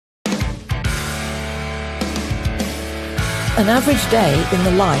An average day in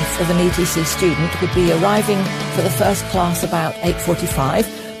the life of an ETC student would be arriving for the first class about 8:45,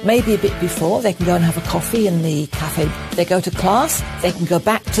 maybe a bit before. They can go and have a coffee in the cafe. They go to class, they can go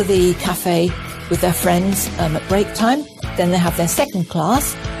back to the cafe with their friends at break time. Then they have their second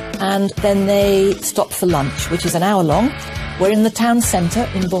class, and then they stop for lunch, which is an hour long. We're in the town centre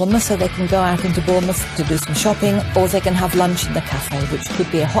in Bournemouth, so they can go out into Bournemouth to do some shopping, or they can have lunch in the cafe, which could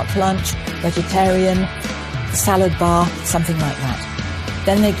be a hot lunch, vegetarian, salad bar, something like that.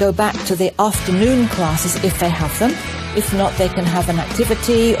 Then they go back to the afternoon classes if they have them. If not, they can have an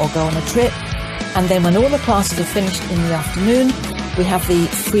activity or go on a trip. And then when all the classes are finished in the afternoon, we have the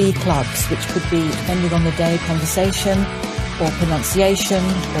free clubs, which could be, depending on the day, conversation or pronunciation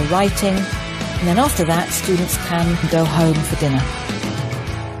or writing. And then after that, students can go home for dinner.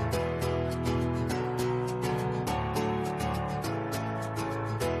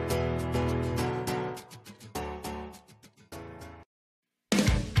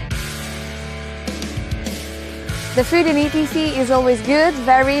 The food in ETC is always good,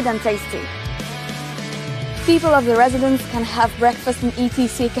 varied and tasty. People of the residents can have breakfast in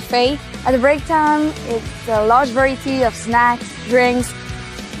ETC cafe. At the break time, it's a large variety of snacks, drinks.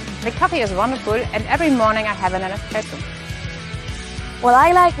 The coffee is wonderful, and every morning I have an espresso. What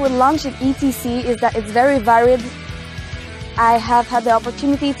I like with lunch at ETC is that it's very varied. I have had the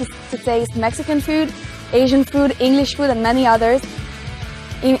opportunity to taste Mexican food, Asian food, English food and many others.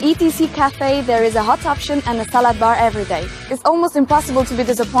 In ETC Cafe, there is a hot option and a salad bar every day. It's almost impossible to be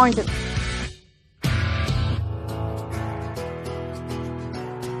disappointed.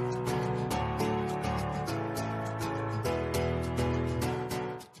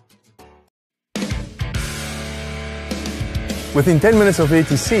 Within 10 minutes of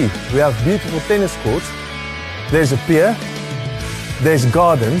ETC, we have beautiful tennis courts. There's a pier. There's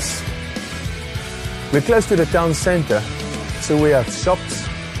gardens. We're close to the town centre, so we have shops,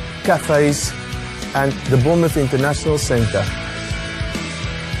 cafes, and the Bournemouth International Centre.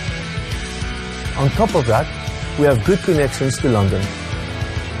 On top of that, we have good connections to London.